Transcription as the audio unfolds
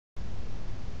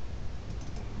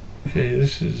Okay,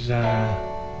 this is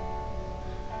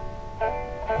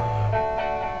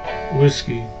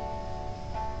whiskey.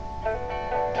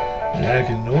 Like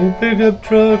an old pickup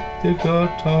truck that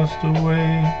got tossed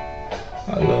away.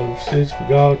 Our love sits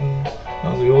forgotten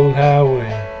on the old highway.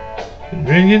 Been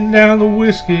drinking down the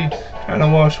whiskey, trying to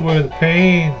wash away the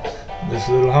pain. This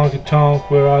little honky tonk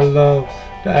where our love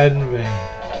died in vain.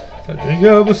 I drink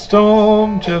up a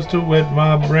storm just to wet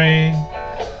my brain.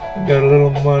 I got a little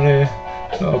money,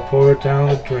 so I pour it down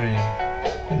the drain.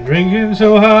 Been drinking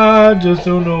so hard, just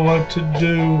don't know what to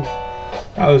do.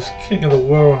 I was king of the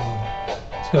world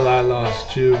till I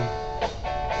lost you.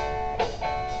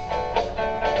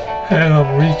 And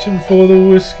I'm reaching for the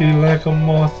whiskey like a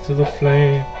moth to the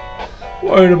flame.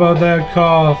 Worried about that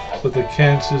cough, but the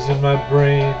cancer's in my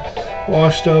brain.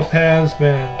 Washed up has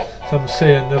been, some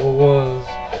say I never was.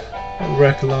 A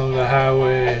wreck along the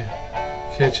highway,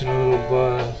 catching a little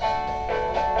buzz.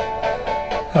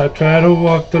 I try to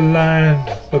walk the line,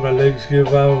 but my legs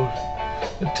give out.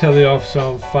 I tell the officer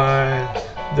I'm fine,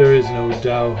 there is no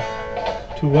doubt.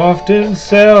 Too often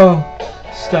sell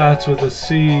starts with a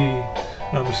C.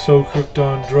 I'm so cooked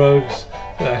on drugs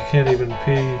that I can't even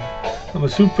pee. I'm a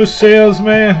super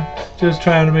salesman, just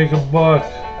trying to make a buck,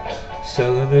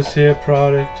 selling this here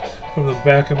product from the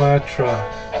back of my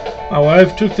truck. My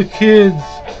wife took the kids,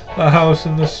 a house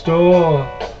and the store.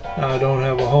 Now I don't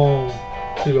have a home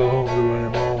to go home to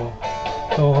anymore.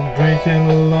 So I'm drinking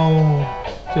alone,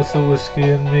 just the whiskey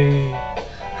and me.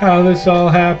 How this all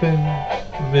happened,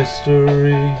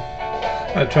 mystery.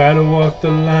 I try to walk the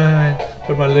line,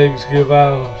 but my legs give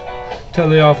out. Tell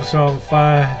the officer I'm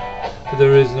fine, but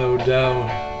there is no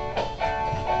doubt.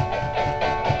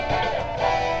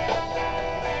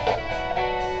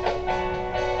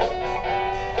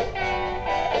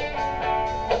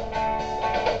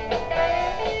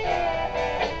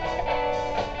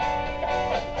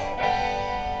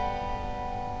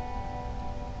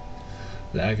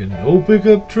 Like an old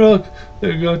pickup truck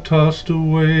that got tossed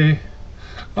away.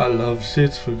 Our love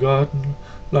sits forgotten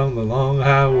along the long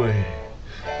highway.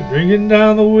 We're drinking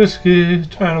down the whiskey,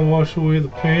 trying to wash away the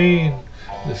pain.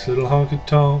 This little honky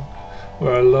tonk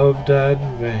where our love died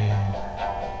in vain.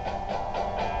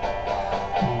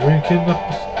 I'm drinking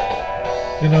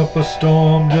up a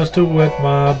storm just to wet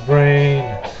my brain.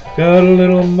 Got a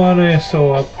little money,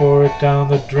 so I pour it down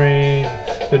the drain.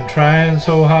 Been trying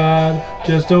so hard,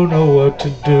 just don't know what to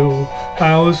do.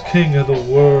 I was king of the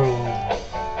world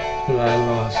till I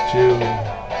lost you.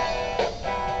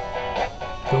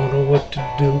 Don't know what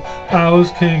to do. I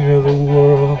was king of the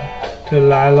world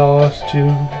till I lost you.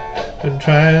 Been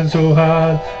trying so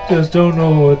hard, just don't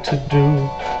know what to do.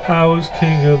 I was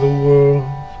king of the world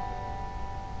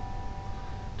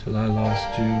till I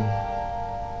lost you.